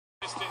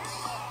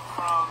distance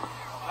from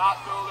that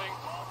building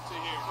to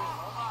here.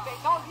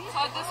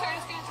 So this herd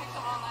is going to take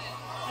them all night?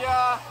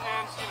 Yeah,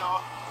 and you know,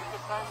 it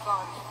depends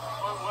on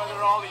whether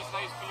all these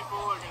nice people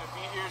are going to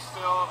be here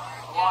still.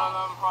 A lot of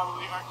them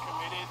probably aren't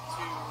committed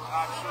to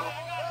actually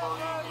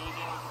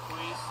engaging with the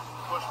police in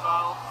the push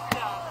battle.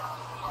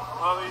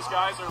 A lot of these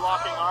guys are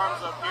locking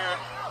arms up here.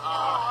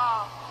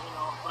 You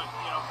know, but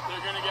you know,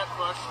 they're going to get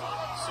pushed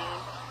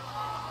soon.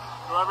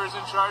 Whoever's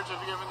in charge of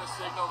giving the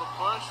signal to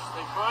push,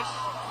 they push,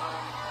 and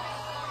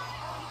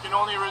you can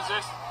only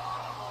resist.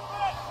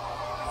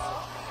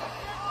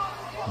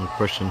 No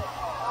question.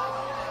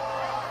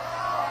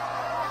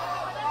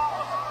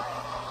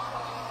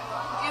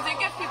 Do you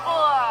think if people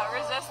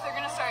resist, they're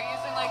going to start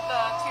using like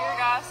the tear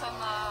gas and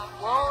the...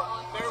 Well,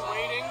 they're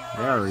waiting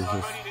for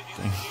somebody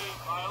to initiate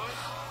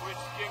violence,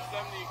 which gives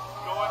them the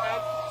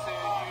go-ahead to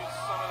use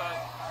some of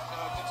that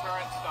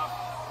deterrent stuff.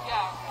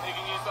 Yeah. They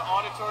can use the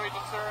auditory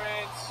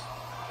deterrents.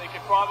 They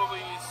could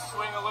probably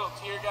swing a little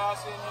tear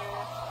gas in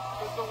here.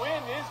 Because the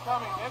wind is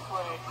coming this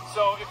way.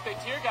 So if they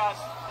tear gas,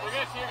 they're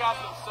going to tear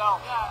gas themselves.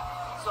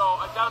 Yeah. So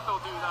I doubt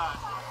they'll do that.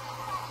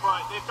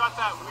 But they've got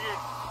that weird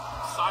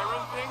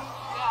siren thing.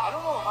 Yeah. I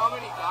don't know how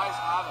many guys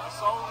have it. I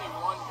saw only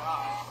one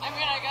guy. I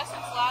mean, I guess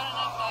it's loud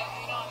enough that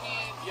you don't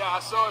need...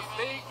 Yeah, so if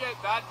they get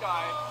that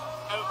guy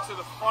out to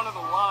the front of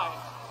the line,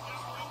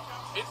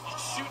 it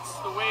shoots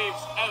the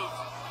waves out.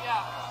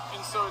 Yeah.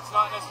 And so it's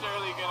not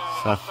necessarily going to...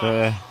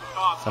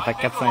 Ça fait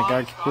 4-5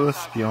 heures qu'ils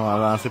poussent, puis ils ont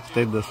avancé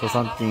peut-être de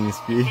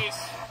 75 pieds.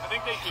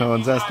 Ils sont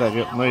rendus à ce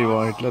rythme-là, ils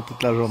vont être là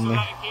toute la journée.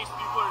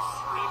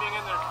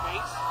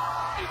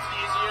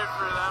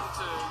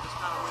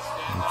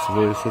 Tu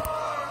vois ici,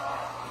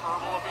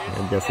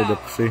 ils essaient de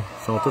pousser.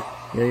 Ils sont tous,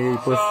 ils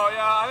poussent.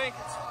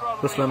 Ils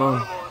poussent le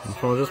monde. Ils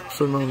font juste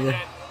pousser le monde bien.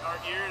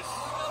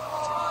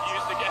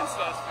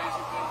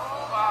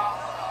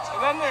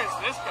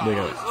 They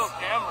got it.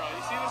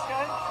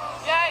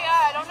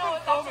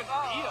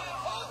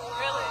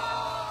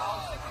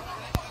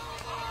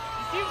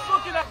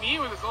 Looking at me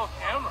with his little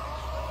camera,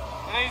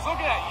 and then he's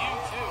looking at you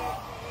too.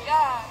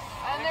 Yeah,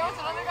 and there was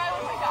another guy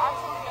with like the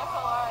actual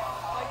DSLR.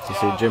 Like, So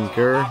c'est Jim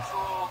Kerr,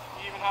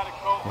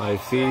 Ottawa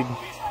Feeds,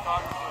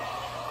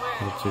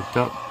 c'est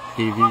top,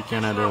 TV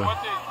Canada.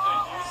 What the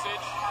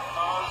usage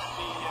of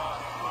the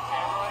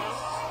camera is?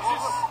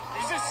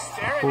 He's just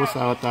staring Pousse à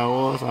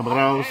Ottawa, ça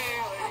brasse.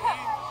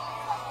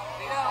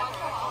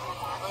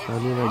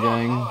 Salut la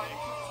gang.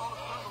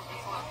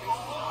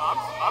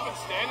 I've been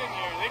standing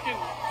here.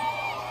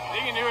 They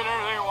can do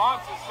whatever they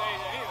want to say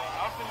anything.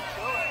 I've been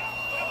chilling.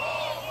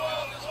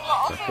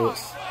 Ça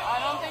pousse.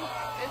 I don't think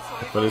it's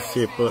legal. Pas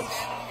ici, pousse.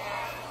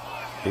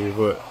 Et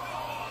voilà.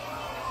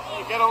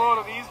 You get a load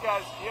of these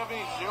guys. Do you have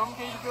any zoom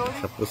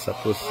capability? Ça pousse, ça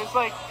pousse. There's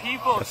like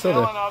people C'est ça,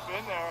 filling là. up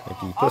in there. Et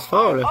puis il pousse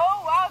fort, là. Oh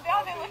wow,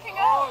 yeah, they're looking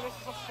out. Oh, this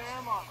is a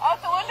Fairmont.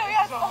 Out the window,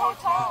 yeah, it's This is the a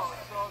hotel.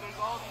 So there's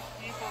all these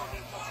people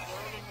just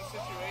observing the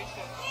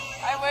situation.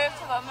 I waved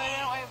to them, they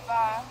didn't wave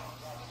back.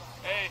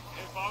 Hey,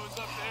 if I was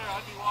up there,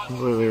 I'd be watching.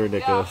 Completely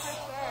ridiculous. Yeah,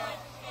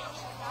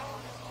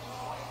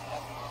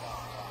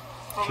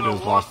 for sure. Should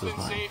have lost his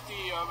mind.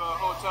 Safety of a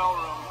hotel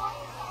room.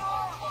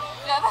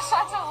 Yeah, the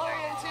shots at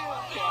Laurier too.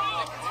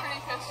 Like, it's pretty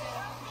fishy.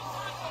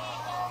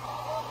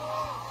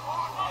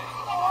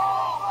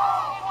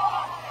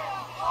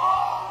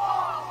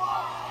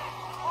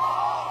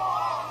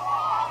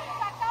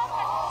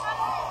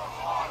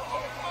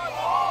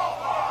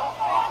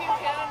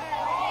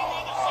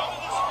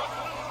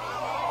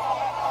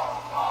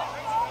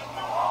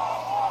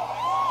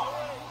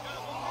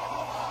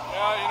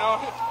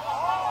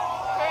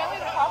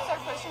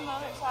 Pushing the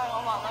other side.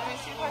 Hold on, let me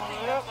see if I can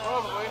get this.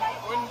 Probably.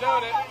 Wouldn't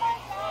doubt it. Oh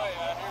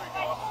yeah, here we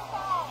go.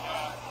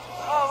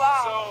 Yeah. Oh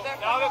wow. So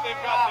now that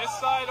they've got this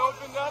side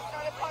opened up,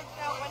 trying to punch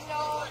that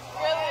window.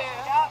 Really?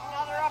 Yeah.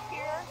 Now they're up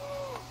here.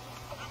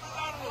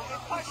 They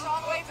pushed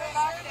all the way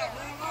back there.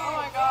 Oh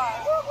my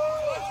god.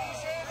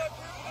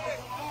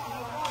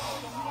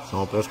 Ils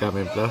sont presque à la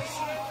même place.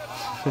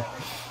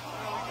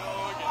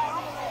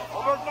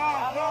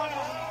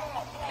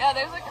 Yeah,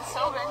 there's like a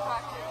cell bank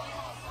back here.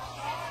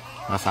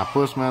 Ah, ça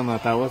pousse, man.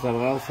 Ottawa, ça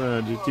brasse,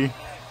 GT.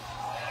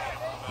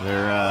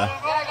 They're, Yeah,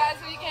 guys,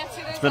 but you can't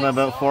see it's been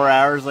about 4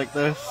 hours like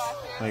this.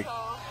 Like,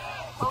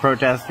 the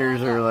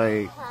protesters are,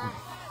 like,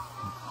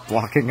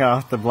 blocking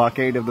off the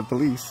blockade of the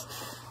police.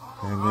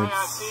 And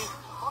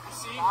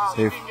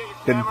they've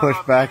been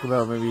pushed back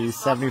about maybe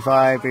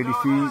 75, 80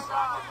 feet.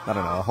 I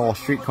don't know, a whole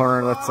street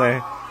corner, let's say.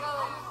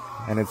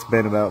 And it's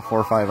been about 4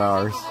 or 5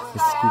 hours.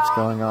 This keeps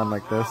going on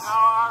like this.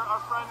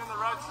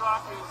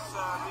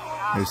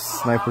 There's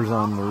snipers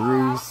on the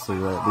roofs, so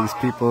these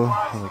people,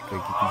 like you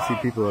can see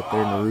people up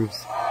there in the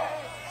roofs.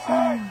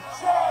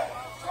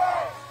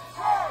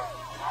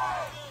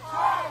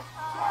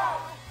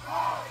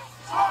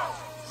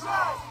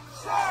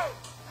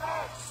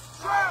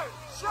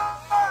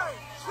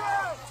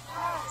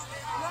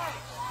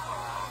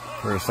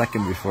 For a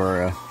second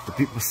before the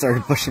people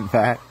started pushing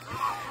back,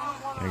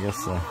 I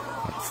guess it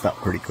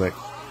stopped pretty quick.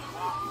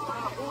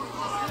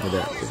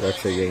 It's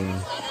actually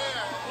gaining.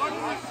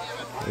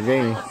 They're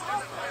gaining.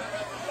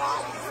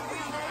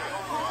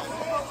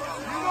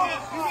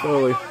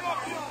 slowly.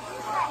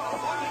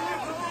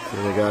 See,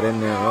 they got in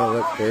there. Oh,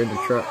 look, they're in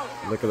the truck.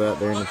 Look at that,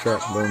 they're in the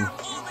truck. Boom. You don't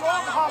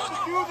have to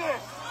do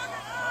this.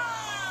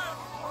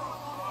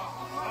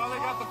 Now they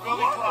got the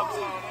billy clubs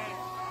out, eh?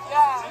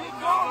 Yeah. You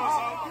don't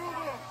have to do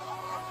this.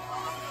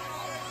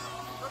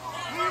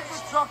 Leave the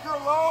trucker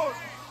alone.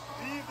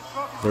 Leave the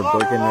trucker alone. They're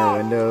breaking their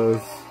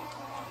windows,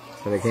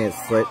 so they can't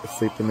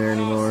sleep in there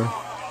anymore.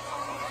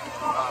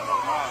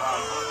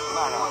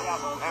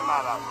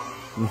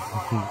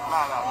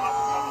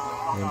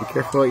 Man, be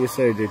careful what you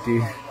say, JT.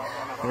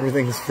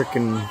 Everything's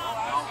freaking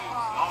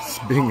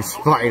being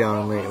spied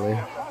on lately.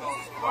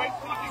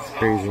 It's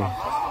crazy. It seems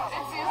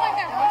like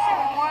they're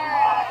pushing more.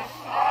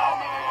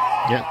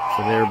 Yeah,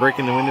 so they were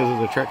breaking the windows of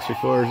the trucks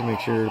before to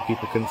make sure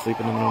people couldn't sleep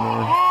in them no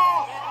more.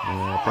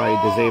 Probably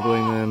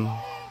disabling them.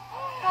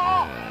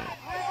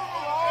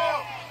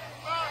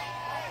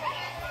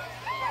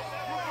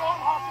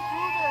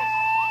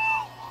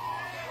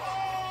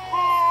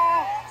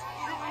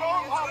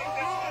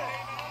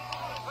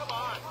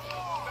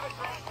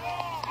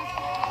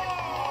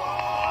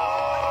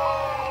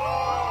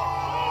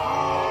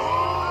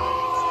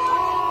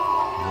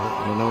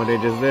 I don't know what they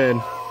just did.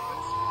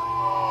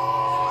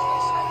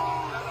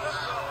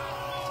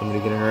 Somebody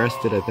getting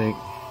arrested, I think.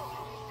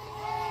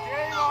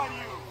 Shame on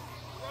you.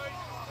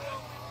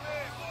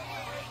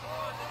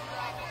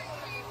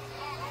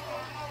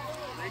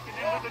 Breaking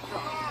into the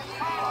truck.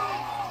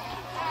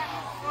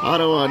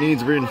 Ottawa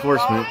needs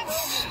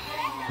reinforcements,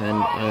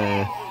 and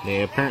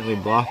they apparently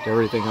blocked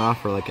everything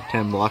off for like a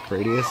 10-block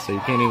radius, so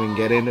you can't even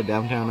get into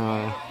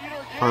downtown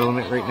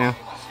Parliament right now.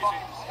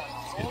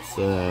 It's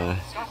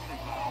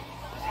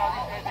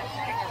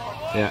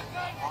yeah,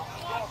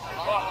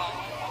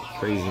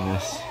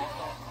 craziness.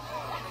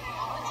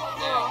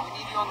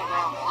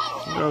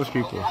 Look at those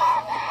people. Right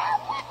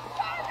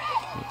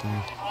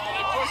there.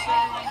 They pushed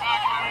everyone back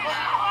over.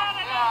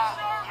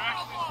 They're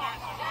actually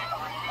starting to make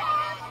pretty good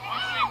ground.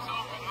 Once things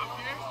open up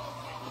here,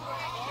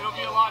 it'll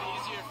be a lot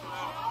easier for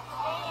them.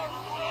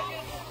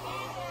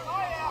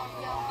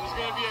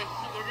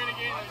 They're gonna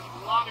gain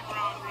a lot of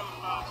ground really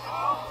fast.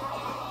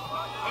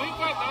 I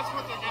think that's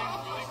what they're getting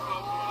the billy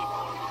clubs ready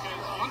for, because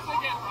once they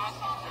get past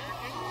the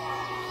barricade,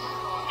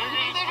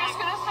 they're just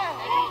gonna start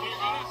hitting. They're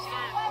gonna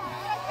start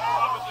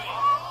probably.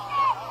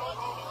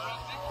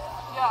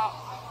 Yeah.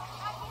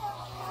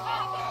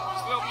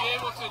 They'll be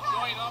able to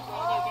join up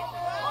all their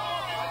different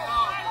clubs. Right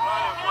now, they're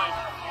kind of like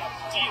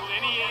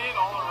delineated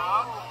all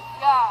around.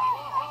 Yeah.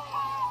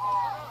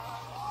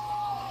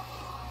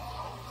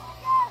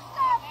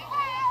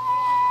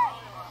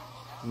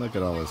 Look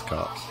at all those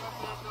cops.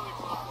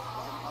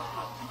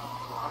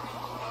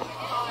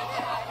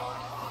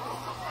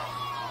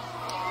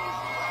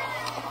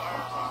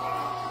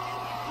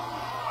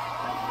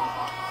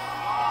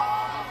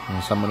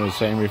 And someone was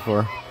saying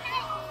before,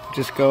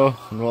 just go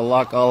and we'll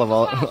lock all of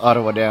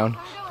Ottawa down.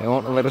 They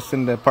won't let us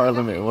into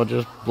Parliament. We'll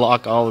just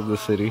block all of the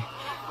city.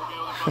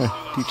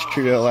 Teach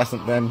Trudeau a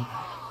lesson then.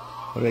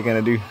 What are they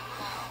gonna do?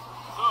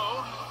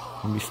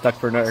 We'll be stuck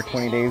for another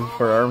 20 days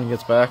before our army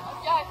gets back.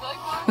 Yeah, I feel like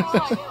we're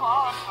gonna like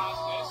pause.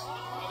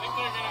 I think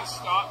they're gonna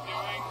stop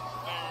doing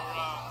their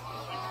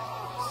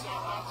sequence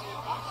of action.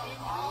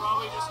 We're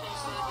probably just gonna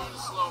start doing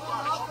a slow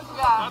march.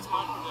 Yeah. That's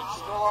my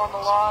prediction. Still on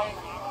the line.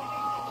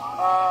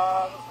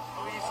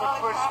 Police have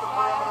pushed the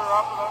perimeter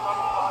up about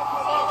another 5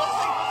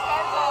 minutes.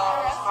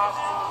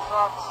 Smashing into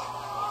trucks,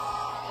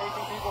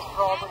 taking people's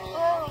property.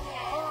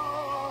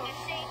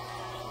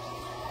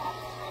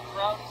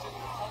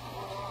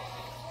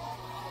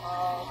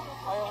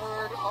 I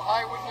heard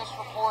eyewitness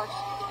reports.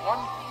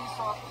 One police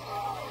officer.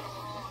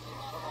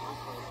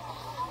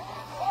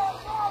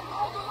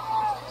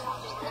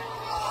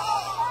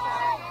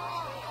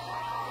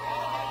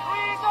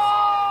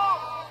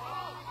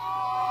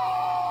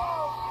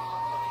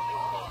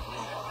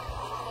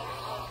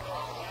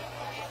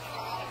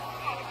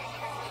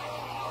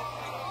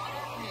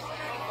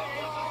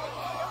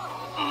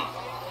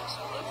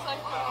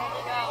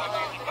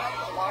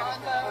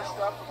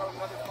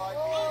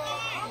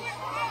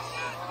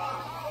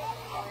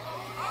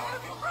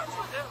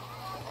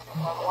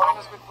 The line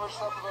has been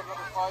pushed up about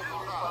another 5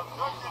 meters.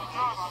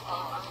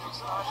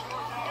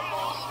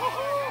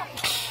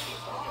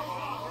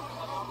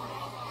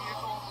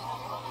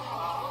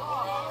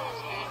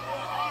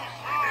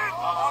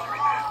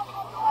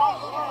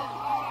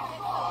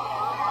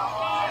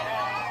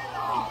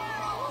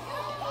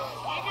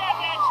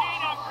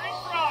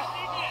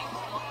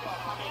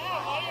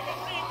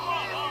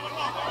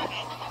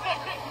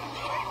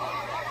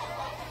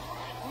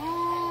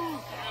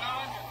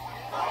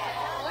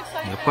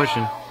 They're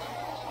pushing.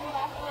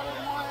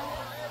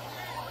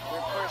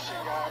 They're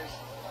pushing, guys.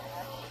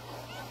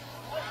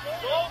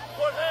 Don't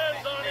put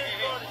hands on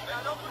anybody.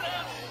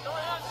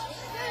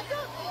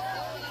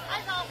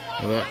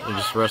 Look at that, they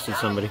just arrested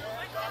somebody.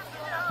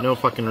 No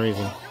fucking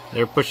reason.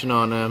 They're pushing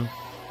on them.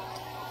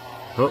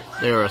 Oh,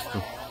 they arrested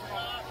him.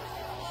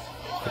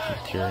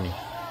 Fucking tyranny.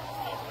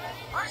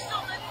 I still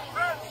think we're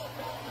friends.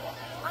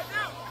 I do.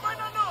 You might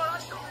not know it. I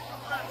still think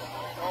we're friends.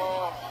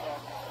 Oh,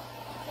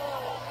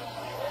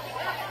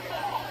 yeah.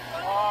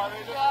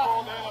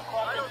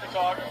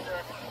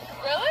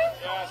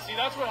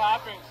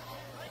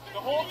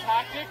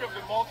 tactic of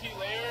the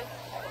multi-layer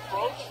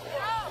approach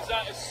is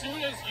that as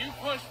soon as you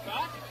push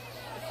back,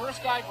 the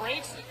first guy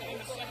breaks and then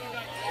the second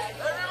guy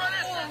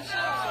breaks.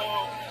 So,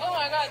 oh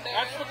my God,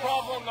 that's the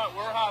problem that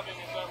we're having,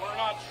 is that we're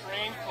not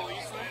trained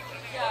policemen.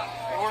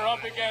 And we're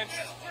up against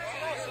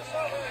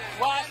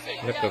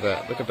plastic. Look at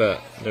that. Look at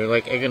that. They're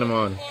like egging them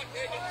on.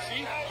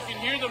 See? You can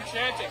hear them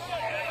chanting.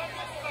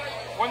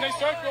 When they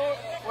start going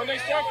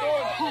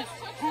poof,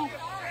 poof,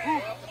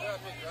 poof,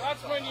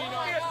 that's when you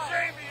know. Be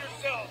ashamed of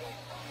yourself.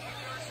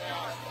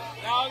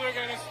 Yeah. Now they're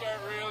gonna start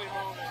really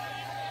moving.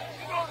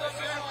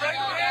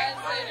 Guys,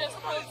 they just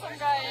pulled some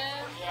guy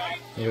in.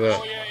 Yeah. Yeah.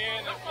 Pull you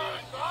in if you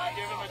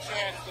give them a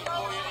chance. They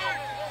pull you in.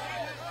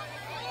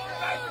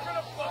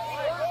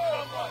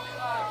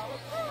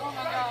 Oh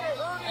my God.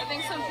 I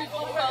think some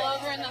people fell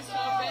over in the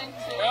swimming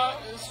too.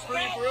 Yeah, it's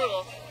pretty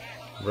brutal.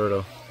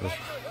 Brutal.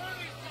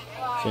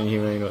 It's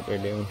inhumane what they're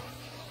doing.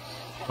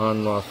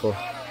 Unlawful.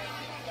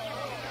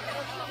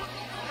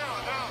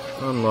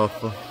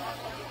 Unlawful. They're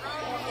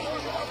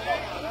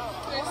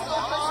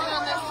still pushing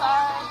on this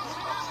side.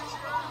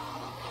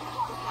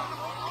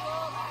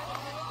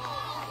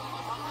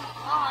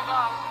 Oh my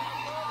God.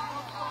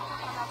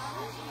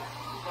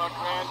 Fuck,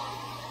 man.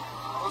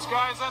 Those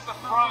guys at the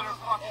front are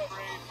fucking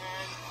brave,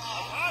 man.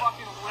 I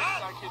fucking wish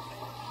I could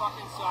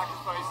fucking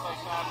sacrifice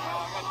like that,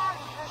 man.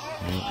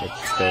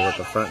 Let's go with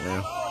the front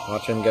now.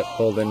 Watch him get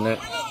pulled in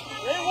next.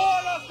 They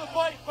want us to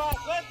fight back.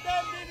 Let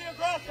them be the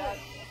aggressor.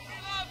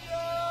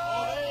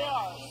 Oh, they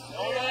are.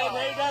 Oh,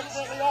 they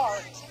definitely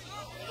are.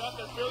 They got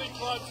their billy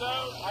clubs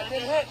out. I've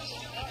been hit.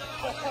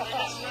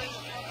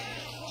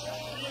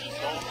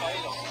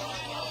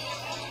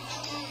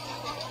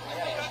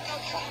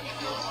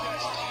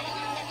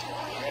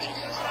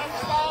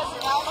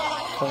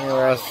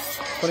 Arrests.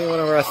 21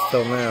 arrests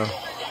till now.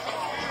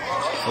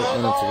 8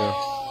 minutes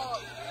ago.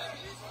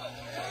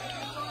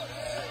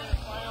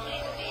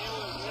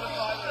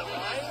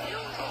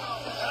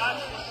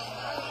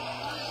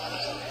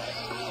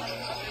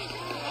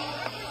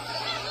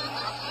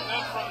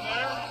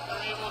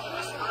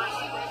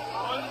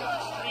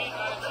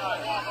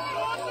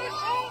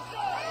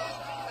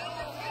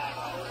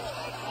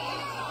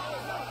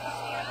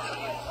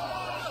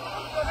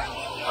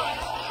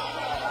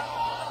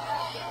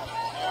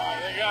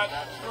 Got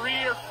 3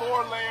 or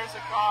 4 layers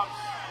of cops.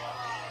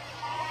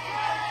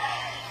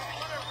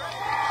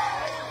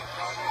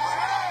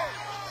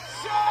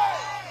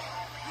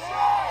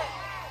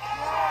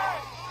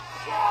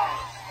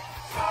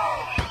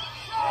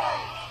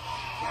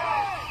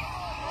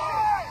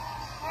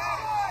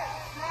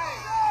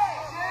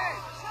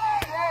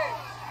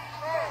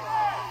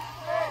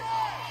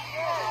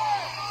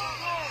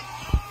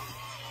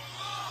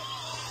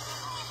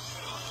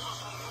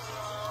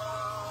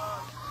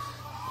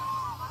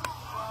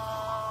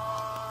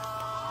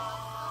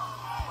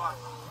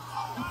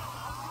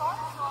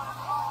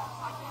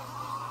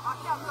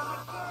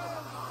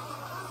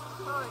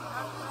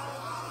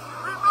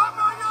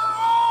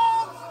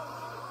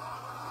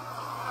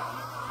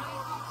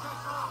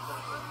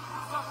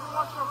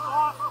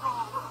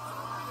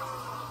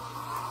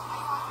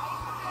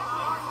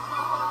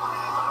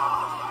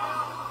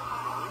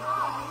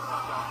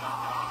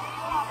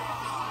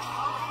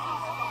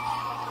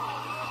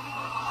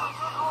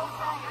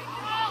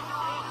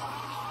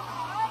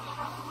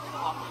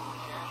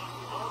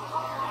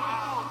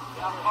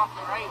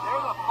 Right,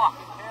 there's a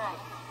fucking head.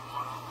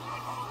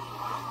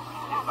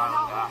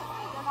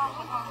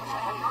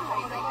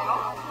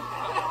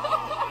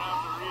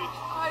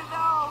 I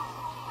know.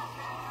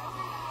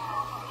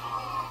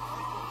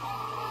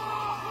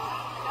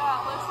 Yeah,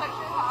 it looks like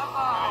they have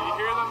Yeah, you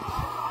hear them?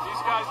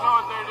 These guys know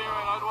what they're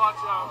doing. I'd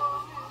watch out.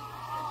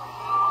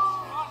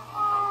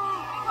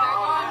 They're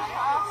going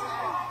faster.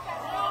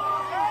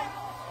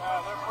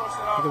 Yeah, they're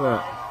pushing up. Look at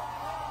that.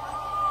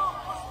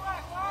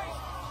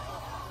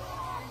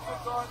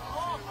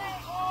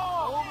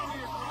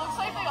 Looks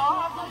like they all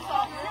have those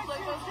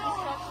like those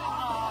construction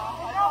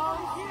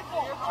headphones,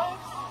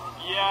 earplugs.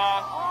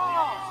 Yeah.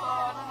 So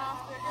I don't know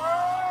if they're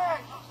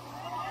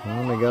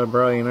gonna. Well, they got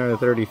probably another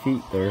 30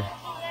 feet there.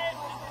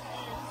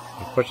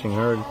 They're pushing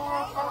hard. If you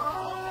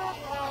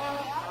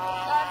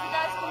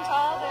guys can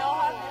tell, they all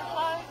have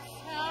earplugs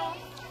now.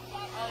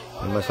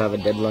 They must have a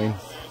deadline.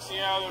 See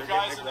how the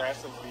guys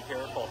aggressive, be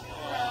careful.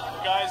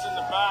 The guys in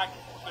the back,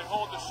 they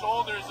hold the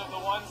shoulders of the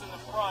ones in the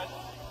front.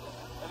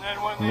 And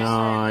then when they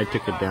No, I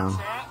took it down.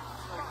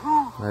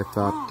 I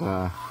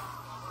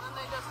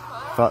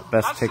thought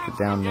best take it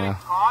down now.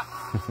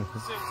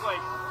 Since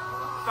like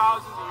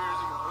thousands of years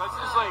ago. That's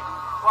just like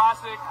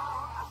classic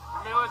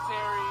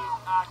military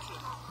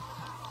action.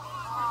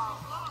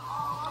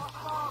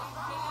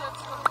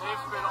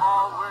 They've been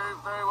all very,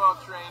 very well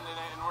trained in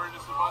it, and we're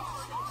just a bunch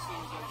of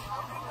snoozers.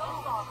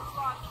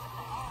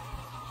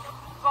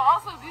 But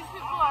also, these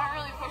people aren't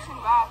really pushing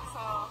back,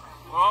 so.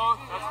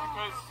 Well, that's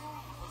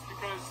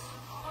because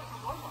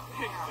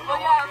they don't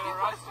want to get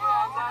arrested.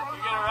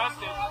 You get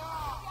arrested,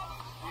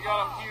 you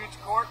got a huge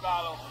court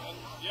battle, and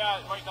yeah,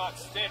 it might not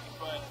stick,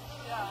 but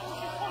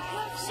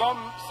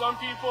Some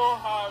people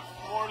have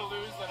more to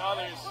lose than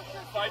others.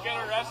 If I get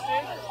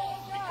arrested,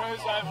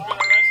 because I've been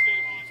arrested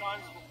a few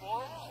times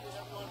before,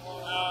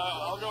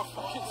 I'll go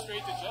fucking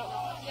straight to jail.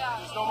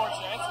 There's no more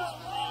chances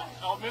for me.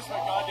 I'll miss my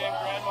goddamn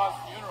grandma's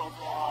funeral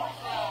for a while.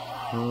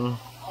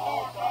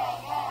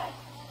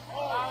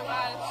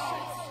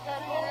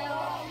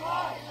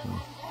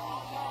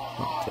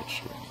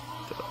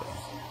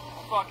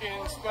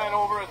 Fucking spent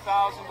over $1,000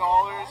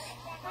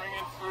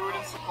 bringing food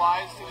and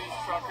supplies to these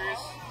truckers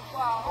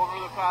over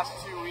the past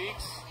 2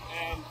 weeks,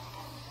 and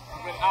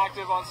I've been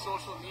active on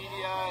social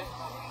media,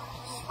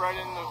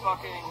 spreading the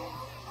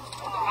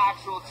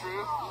actual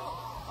truth.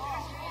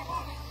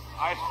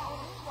 I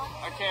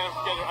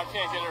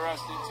can't get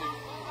arrested too.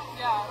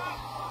 Yeah,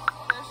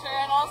 for sure.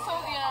 And also,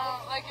 you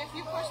know, like if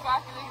you push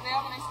back, they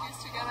have an excuse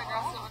to get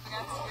aggressive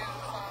against you.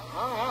 So.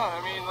 Oh yeah, I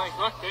mean, like,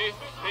 look, they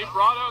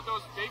brought out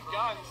those big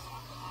guns,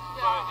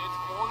 but it's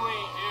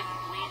only if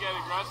we get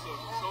aggressive.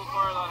 So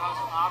far, that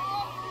hasn't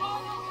happened.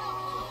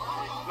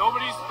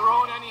 Nobody's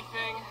thrown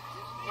anything.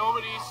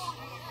 Nobody's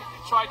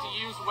tried to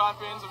use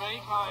weapons of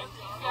any kind.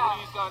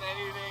 Nobody's done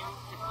anything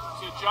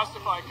to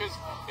justify, because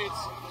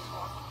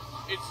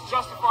it's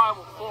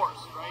justifiable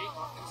force, right?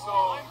 And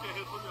so,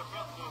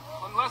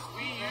 unless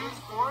we use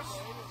force,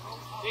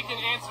 they can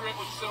answer it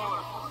with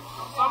similar force.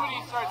 So if somebody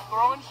starts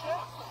throwing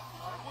shit,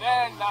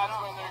 then that's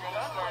when they're going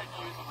to start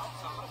using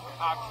some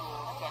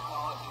actual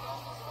technology.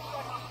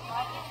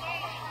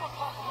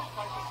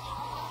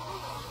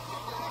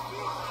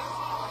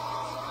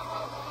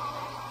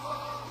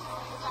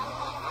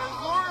 There's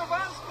more of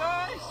us,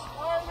 guys!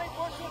 Why are they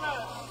pushing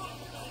us?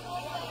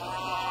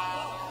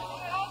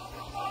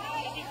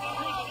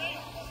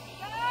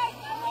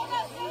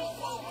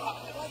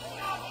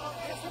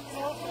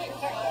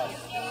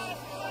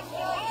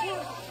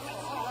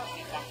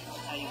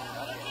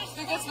 I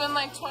think it's been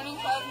like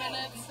 25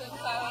 minutes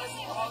since I was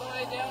all the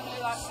way down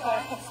near that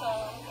car, so...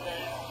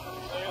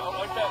 I'm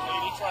like that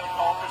lady trying to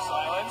call for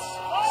silence.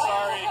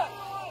 Sorry.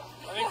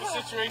 I think the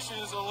situation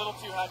is a little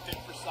too hectic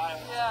for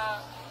silence. Yeah.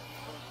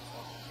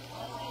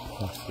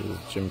 This is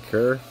Jim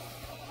Kerr.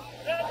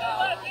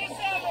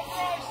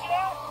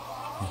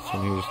 That's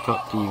when he was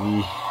Top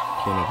TV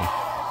Canada.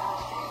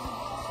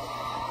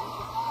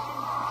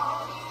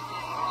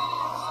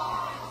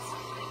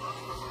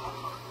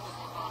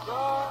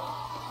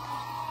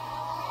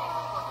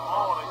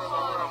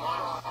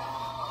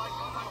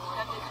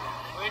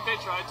 They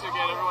tried to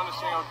get everyone to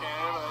sing "O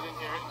Canada," but I didn't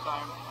hear it in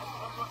time.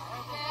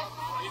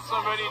 Need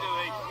somebody to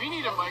we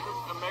need a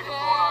megaphone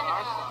on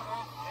our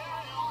side.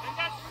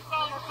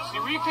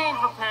 See, we came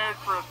prepared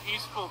for a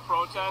peaceful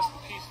protest, a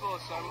peaceful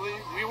assembly.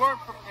 We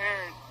weren't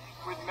prepared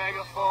with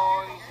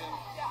megaphones and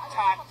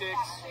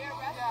tactics. It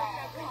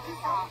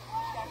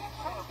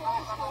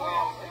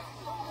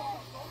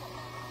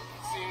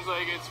seems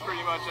like it's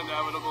pretty much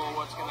inevitable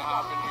what's going to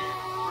happen here.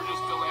 We're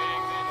just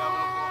delaying the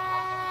inevitable.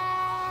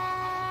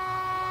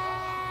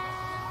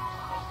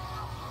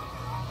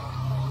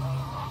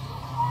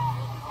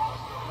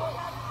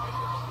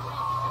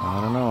 I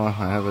don't know. I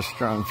have a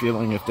strong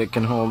feeling if they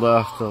can hold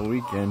off till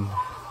weekend.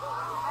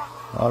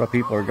 A lot of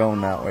people are going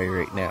that way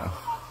right now.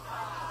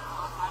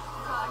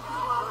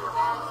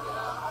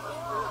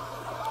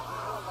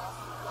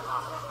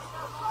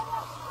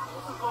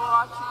 People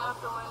watching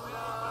out the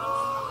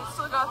window. We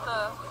still got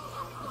the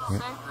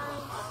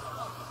snipers.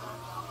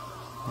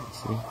 Let's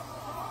see.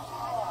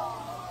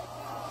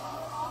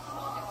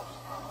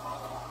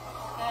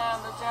 And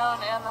the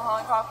drone and the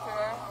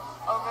helicopter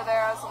over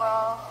there as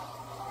well.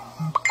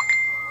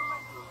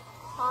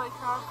 Holy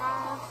crap,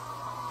 guys.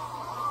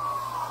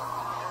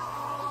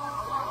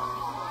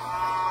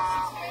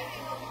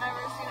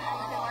 Never seen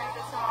anything like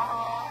this at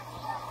all.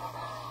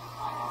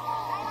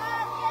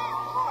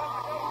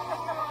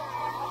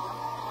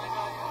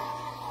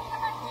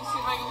 Let me see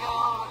if I can get a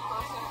little bit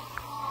closer.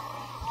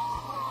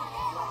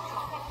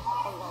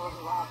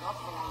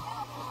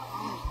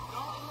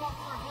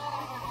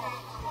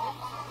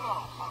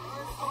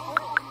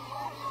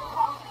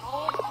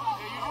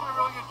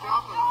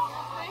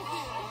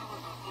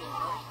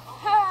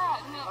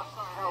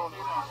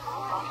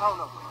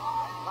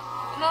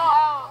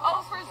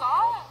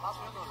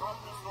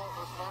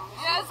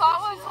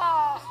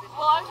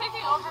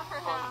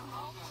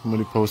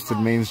 Somebody posted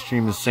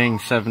mainstream is saying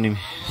 70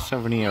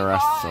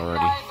 arrests already.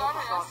 Yeah, I got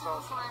arrested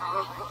this morning.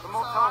 So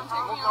I'm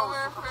taking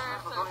over for the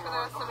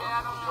rest of it.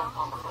 I don't know.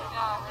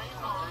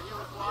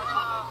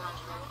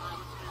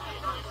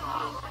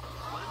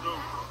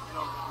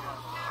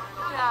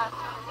 Yeah.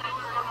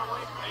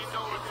 It's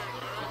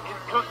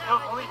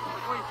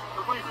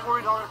only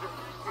 $40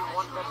 between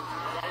one bed.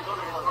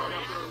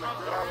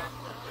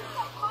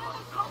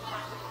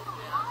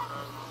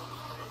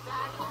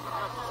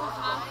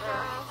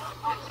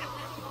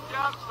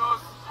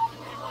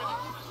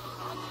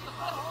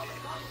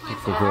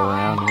 People go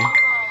around here.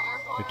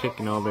 They're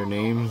taking all their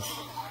names.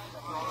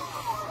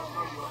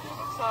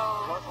 So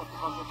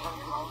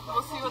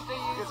we'll see what they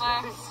use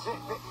next.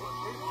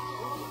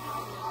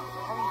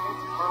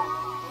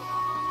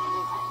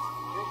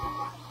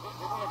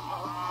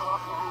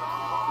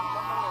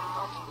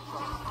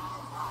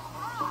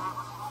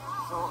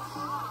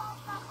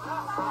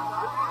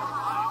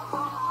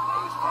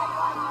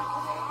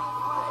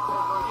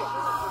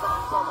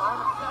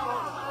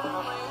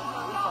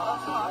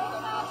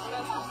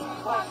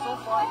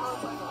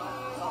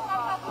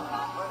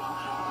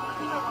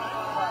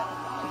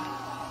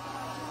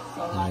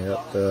 We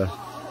got the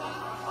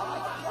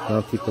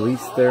Mountie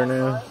police there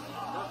now.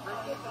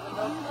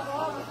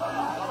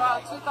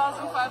 About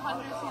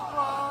 2,500 people.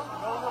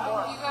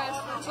 Thank you guys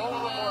for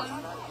tuning in.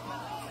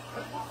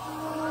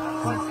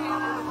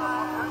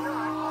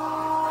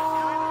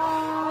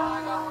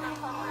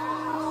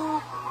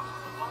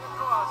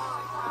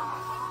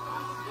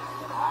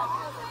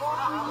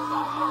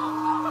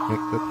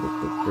 Look,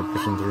 they're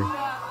pushing through.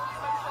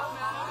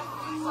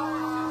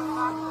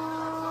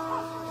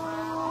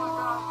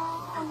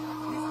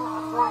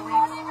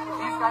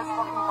 These guys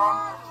fucking come,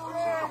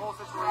 change the whole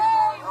situation,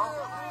 you know?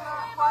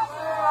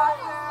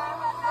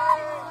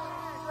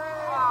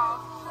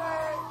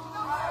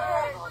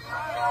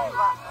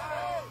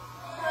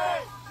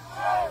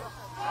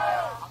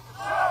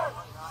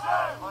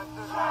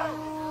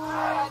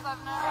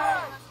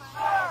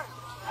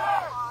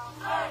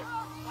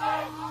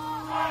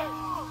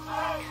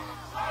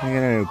 I'm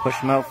gonna push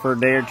them out for a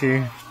day or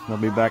two. They'll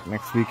be back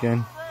next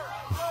weekend.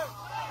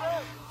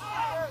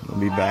 They'll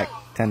be back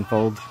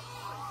tenfold.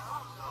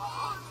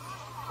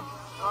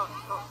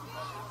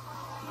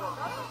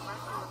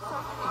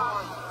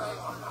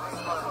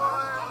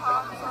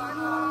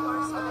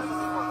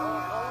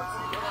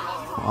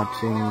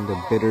 Watching the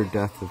bitter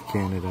death of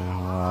Canada.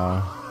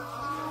 Wow.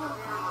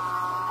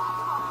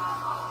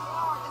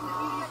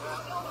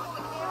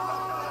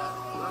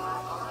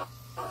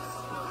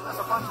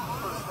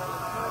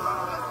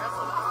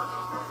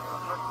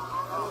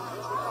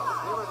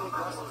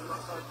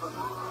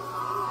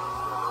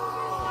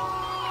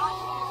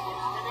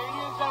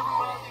 Canadians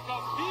everywhere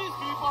because these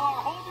people are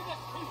holding it.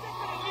 Is this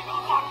an illegal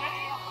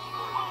blockade?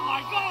 Oh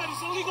my God,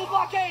 it's a legal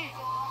blockade!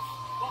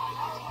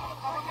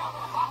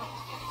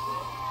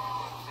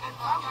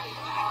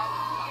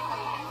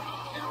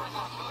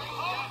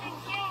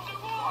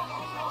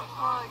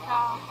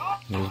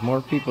 There's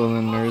more people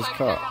than there is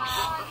cops.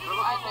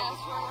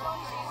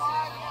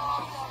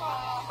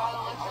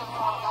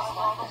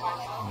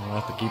 We'll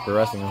have to keep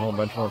arresting a whole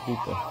bunch more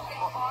people.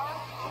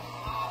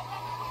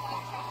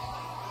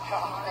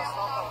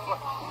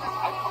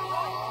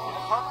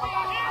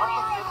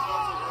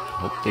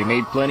 Hope they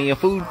made plenty of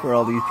food for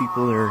all these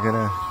people that are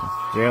gonna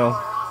jail.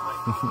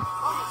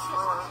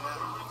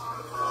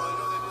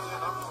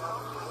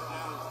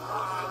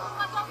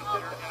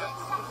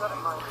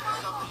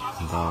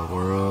 The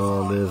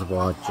world is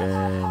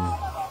watching.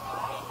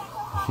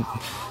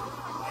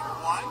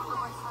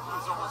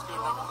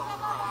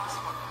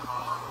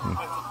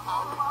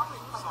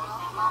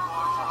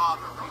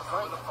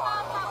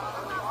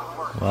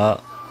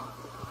 Well,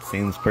 it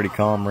seems pretty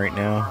calm right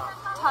now.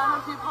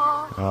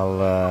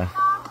 I'll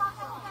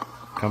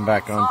come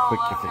back on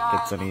quick if it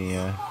gets any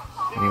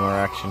more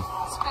action.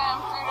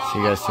 See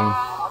you guys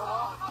soon.